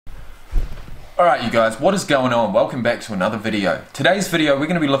Alright you guys, what is going on? Welcome back to another video. Today's video we're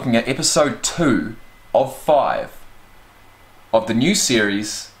going to be looking at episode 2 of 5 of the new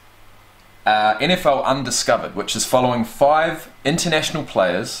series NFL Undiscovered, which is following 5 international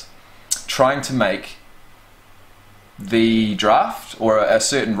players trying to make the draft or a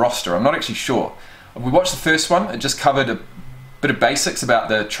certain roster. I'm not actually sure. We watched the first one. It just covered a bit of basics about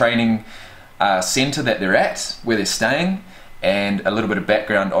the training centre that they're at, where they're staying, and a little bit of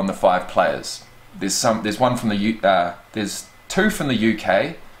background on the 5 players. There's one from the there's 2 from the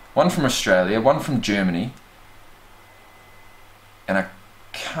UK, 1 from Australia, 1 from Germany, and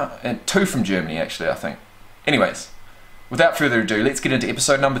 2 from Germany actually, I think. Anyways, without further ado, let's get into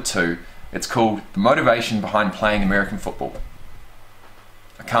episode number 2. It's called The Motivation Behind Playing American Football.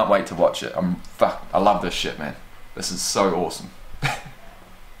 I can't wait to watch it. I love this shit, man. This is so awesome.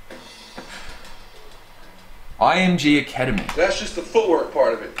 IMG Academy. That's just the footwork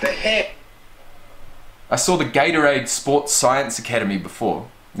part of it. The hand. I saw the Gatorade Sports Science Academy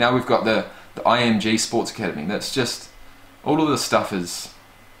before. Now we've got the IMG Sports Academy. That's just, all of this stuff is,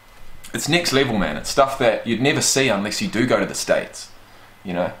 it's next level, man. It's stuff that you'd never see unless you do go to the States.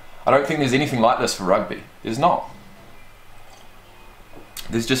 You know, I don't think there's anything like this for rugby. There's not.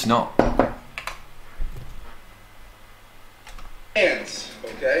 There's just not. Hands,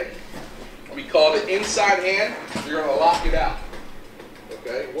 okay? We call it inside hand. You're going to lock it out.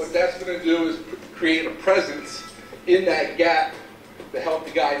 Okay? What that's going to do is create a presence in that gap to help the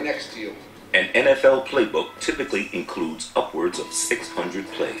guy next to you. An NFL playbook typically includes upwards of 600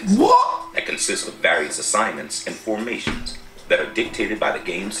 plays. What? That consist of various assignments and formations that are dictated by the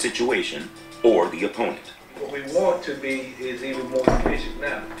game situation or the opponent. What we want to be is even more efficient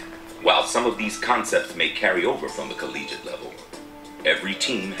now. While some of these concepts may carry over from the collegiate level, every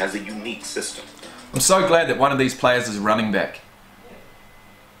team has a unique system. I'm so glad that one of these players is running back.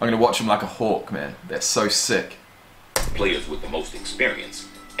 I'm going to watch him like a hawk, man. That's so sick. Players with the most experience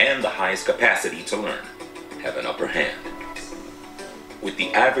and the highest capacity to learn have an upper hand. With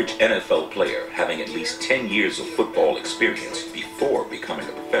the average NFL player having at least 10 years of football experience before becoming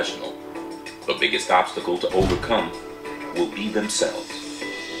a professional, the biggest obstacle to overcome will be themselves.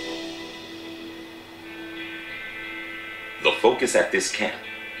 The focus at this camp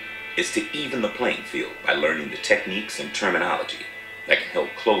is to even the playing field by learning the techniques and terminology that can help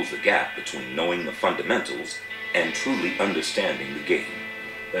close the gap between knowing the fundamentals and truly understanding the game.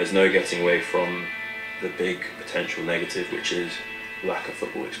 There's no getting away from the big potential negative, which is lack of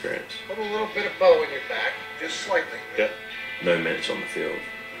football experience. Put a little bit of bow in your back, just slightly. Yeah. No minutes on the field,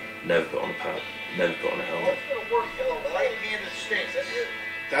 never put on a pad, never put on a helmet. What's going to work, the right-handed stance, that's it.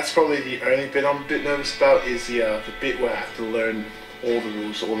 That's probably the only bit I'm a bit nervous about, is the bit where I have to learn all the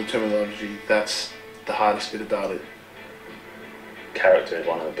rules, all the terminology. That's the hardest bit about it. Character is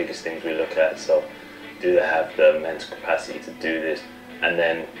one of the biggest things we look at, so do they have the mental capacity to do this, and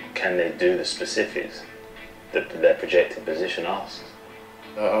then can they do the specifics that their projected position asks?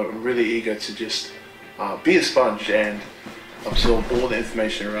 I'm really eager to just be a sponge and absorb all the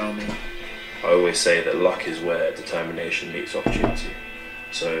information around me. I always say that luck is where determination meets opportunity.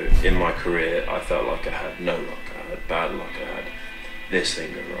 So in my career, I felt like I had no luck, I had bad luck, I had this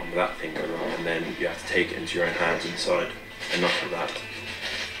thing go wrong, that thing go wrong, and then you have to take it into your own hands and decide, enough of that.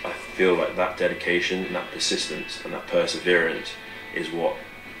 I feel like that dedication and that persistence and that perseverance is what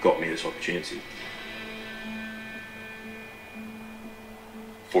got me this opportunity.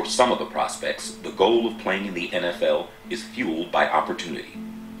 For some of the prospects, the goal of playing in the NFL is fueled by opportunity.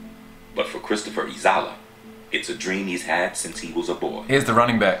 But for Christopher Izala, it's a dream he's had since he was a boy. Here's the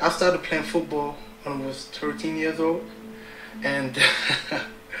running back. I started playing football when I was 13 years old, and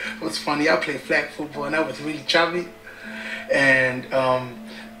what's funny, I played flag football and I was really chubby, and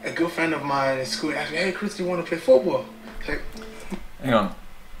a good friend of mine in school asked me, "Hey Chris, do you want to play football?" Like, Hang on.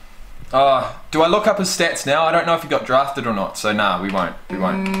 Do I look up his stats now? I don't know if he got drafted or not, so nah, we won't.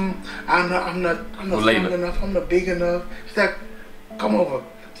 I'm not We'll strong enough, I'm not big enough. He's like, "Come over."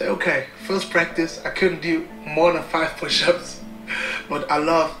 I said, okay. First practice, I couldn't do more than 5 push-ups, but I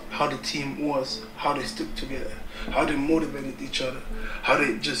loved how the team was, how they stuck together, how they motivated each other, how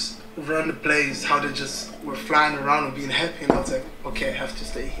they just run the plays, how they just were flying around and being happy, and I was like, okay, I have to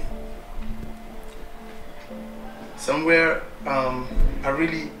stay here. Somewhere, I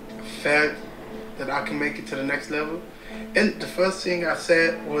really felt that I can make it to the next level, and the first thing I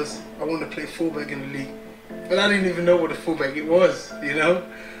said was I want to play fullback in the league, but I didn't even know what a fullback it was, you know?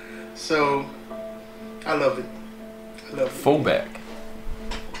 So, I love it. I love it. Fullback.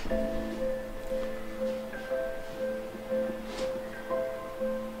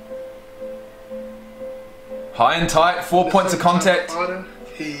 High and tight, 4 points of contact.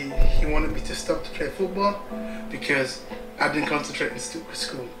 he wanted me to stop to play football because I didn't concentrate in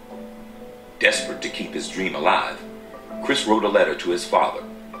school. Desperate to keep his dream alive, Chris wrote a letter to his father,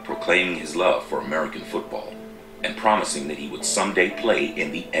 proclaiming his love for American football and promising that he would someday play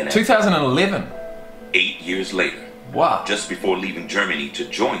in the NFL. 2011. 8 years later, Wow. just before leaving Germany to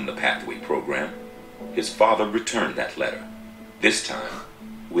join the Pathway program, his father returned that letter, this time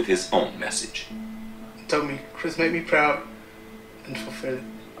with his own message. He told me, Chris, make me proud and fulfill it.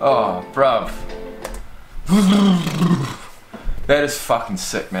 Oh, bruv. That is fucking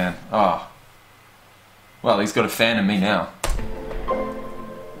sick, man. Oh. Well, he's got a fan in me now.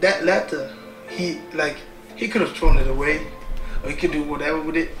 That letter, he could have thrown it away, or he could do whatever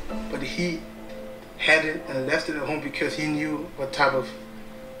with it, but he had it and left it at home because he knew what type of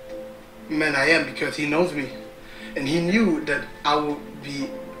man I am, because he knows me. And he knew that I would be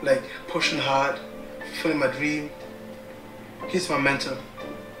like pushing hard, fulfilling my dream. He's my mentor.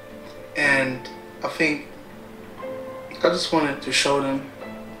 And I think I just wanted to show them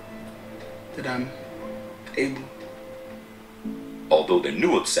that I'm able. Although their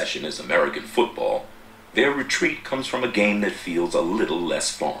new obsession is American football, their retreat comes from a game that feels a little less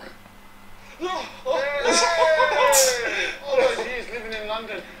foreign. Oh, geez, living in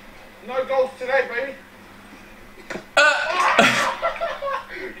London. No goals today, baby.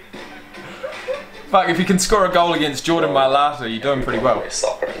 Fuck, if you can score a goal against Jordan Mailata, you're doing pretty well.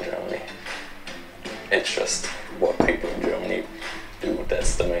 Soccer in Germany. It's just what people in Germany do,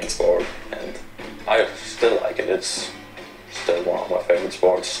 that's the main sport. And I still like it. It's still one of my favorite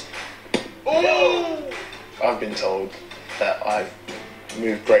sports. Oh! I've been told that I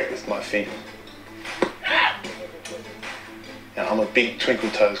move great with my feet. And I'm a big twinkle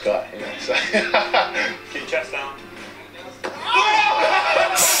toes guy, you know, so. Keep your chest down.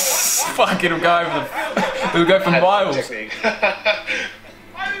 Fuck, it'll go over the... It'll go for miles. Technique.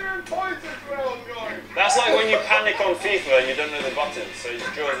 That's like when you panic on FIFA and you don't know the buttons, so you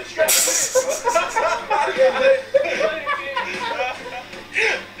draw the straight.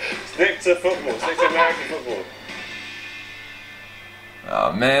 Stick to football, stick to American football.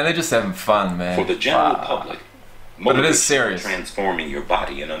 Oh man, they're just having fun, man. For the general Fuck. public, But it is motivation serious. for transforming your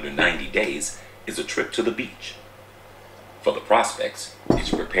body in under 90 days is a trip to the beach. For the prospects, it's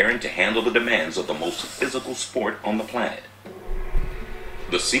preparing to handle the demands of the most physical sport on the planet.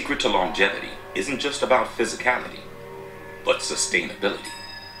 The secret to longevity isn't just about physicality, but sustainability.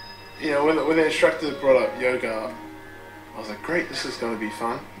 You know, when the instructor brought up yoga, I was like, great, this is going to be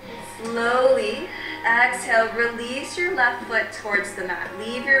fun. Slowly exhale, release your left foot towards the mat.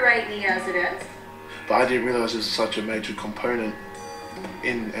 Leave your right knee as it is. But I didn't realize it was such a major component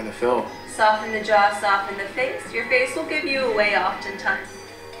in NFL. Soften the jaw, soften the face. Your face will give you away oftentimes.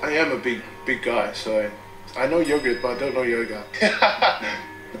 I am a big guy, so I know yoga, but I don't know yoga.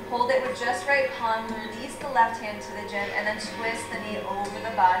 Hold it with just right palm, release the left hand to the gym, and then twist the knee over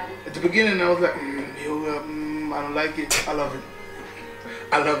the body. At the beginning, I was like, yoga, I don't like it. I love it.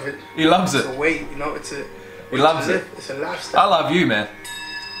 I love it. He loves It's it. a way, you know, it's a... He loves it. It's a I lifestyle. love you, man.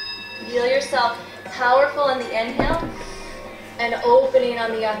 Feel yourself powerful on the inhale and opening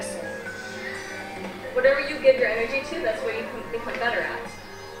on the exhale. Whatever you give your energy to, that's what you can become better at.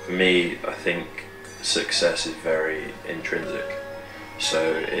 For me, I think success is very intrinsic.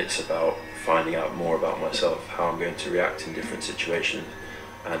 So it's about finding out more about myself, how I'm going to react in different situations,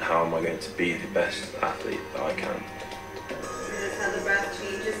 and how am I going to be the best athlete that I can. Notice how the breath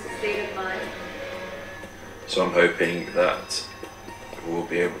changes the state of mind. So I'm hoping that we'll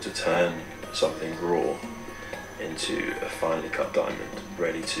be able to turn something raw into a finely cut diamond,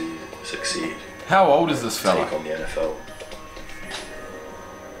 ready to succeed. How old is this fella? Take on the NFL.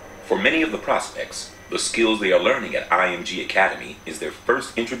 For many of the prospects, the skills they are learning at IMG Academy is their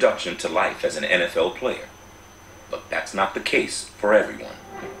first introduction to life as an NFL player. But that's not the case for everyone.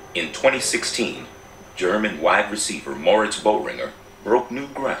 In 2016, German wide receiver Moritz Boehringer broke new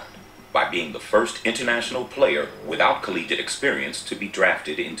ground by being the first international player without collegiate experience to be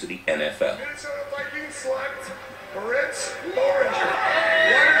drafted into the NFL. Minnesota Vikings select Moritz Boehringer,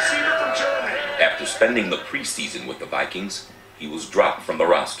 wide receiver from Germany. After spending the preseason with the Vikings, he was dropped from the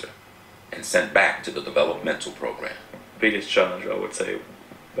roster and sent back to the developmental program. Biggest challenge, I would say,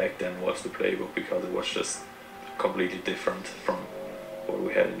 back then was the playbook, because it was just completely different from what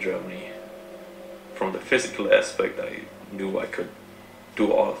we had in Germany. From the physical aspect, I knew I could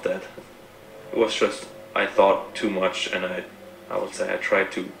do all of that. It was just, I thought too much, and I would say I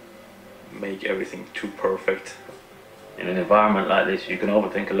tried to make everything too perfect. In an environment like this, you can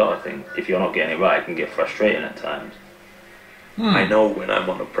overthink a lot of things. If you're not getting it right, it can get frustrating at times. I know when I'm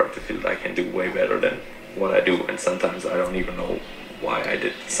on a practice field I can do way better than what I do, and sometimes I don't even know why I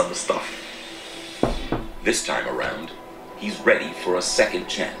did some stuff. This time around, he's ready for a second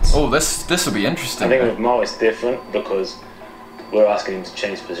chance. Oh, this will be interesting. I think with Mo it's different because we're asking him to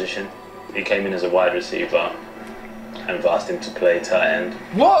change position. He came in as a wide receiver and we've asked him to play tight end.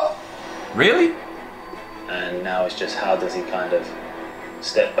 What? Really? And now it's just how does he kind of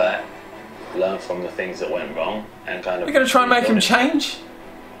step back, learn from the things that went wrong, and kind of... We're going to try and make him change?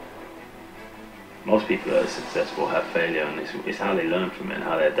 Most people that are successful have failure, and it's how they learn from it and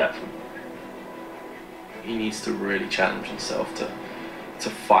how they adapt from it. He needs to really challenge himself to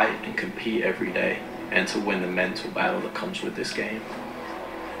fight and compete every day and to win the mental battle that comes with this game.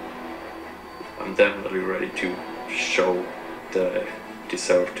 I'm definitely ready to show that I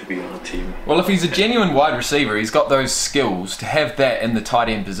deserve to be on a team. Well, if he's a genuine wide receiver, he's got those skills. To have that in the tight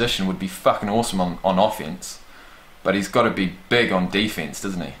end position would be fucking awesome on offense. But he's got to be big on defense,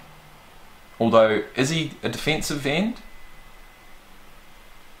 doesn't he? Although, is he a defensive end?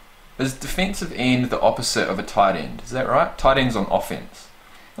 Is defensive end the opposite of a tight end? Is that right? Tight end's on offense.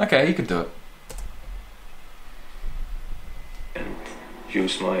 Okay, he could do it. And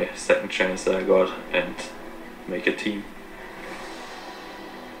use my second chance that I got and make a team.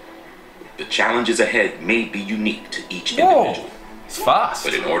 The challenges ahead may be unique to each individual. It's fast.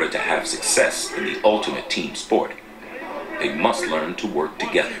 But in order to have success in the ultimate team sport, they must learn to work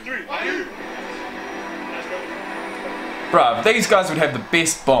together. Bruh, these guys would have the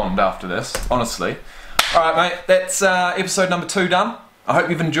best bond after this, honestly. Alright mate, that's episode number 2 done. I hope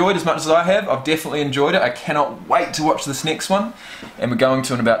you've enjoyed as much as I have. I've definitely enjoyed it. I cannot wait to watch this next one. And we're going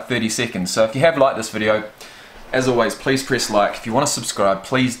to in about 30 seconds. So if you have liked this video, as always, please press like. If you want to subscribe,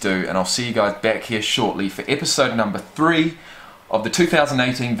 please do. And I'll see you guys back here shortly for episode number 3 of the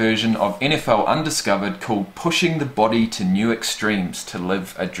 2018 version of NFL Undiscovered, called Pushing the Body to New Extremes to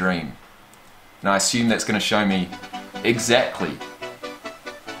Live a Dream. And I assume that's going to show me exactly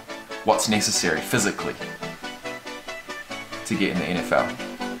what's necessary physically to get in the NFL.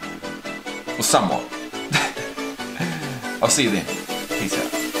 Well, somewhat. I'll see you then. Peace out.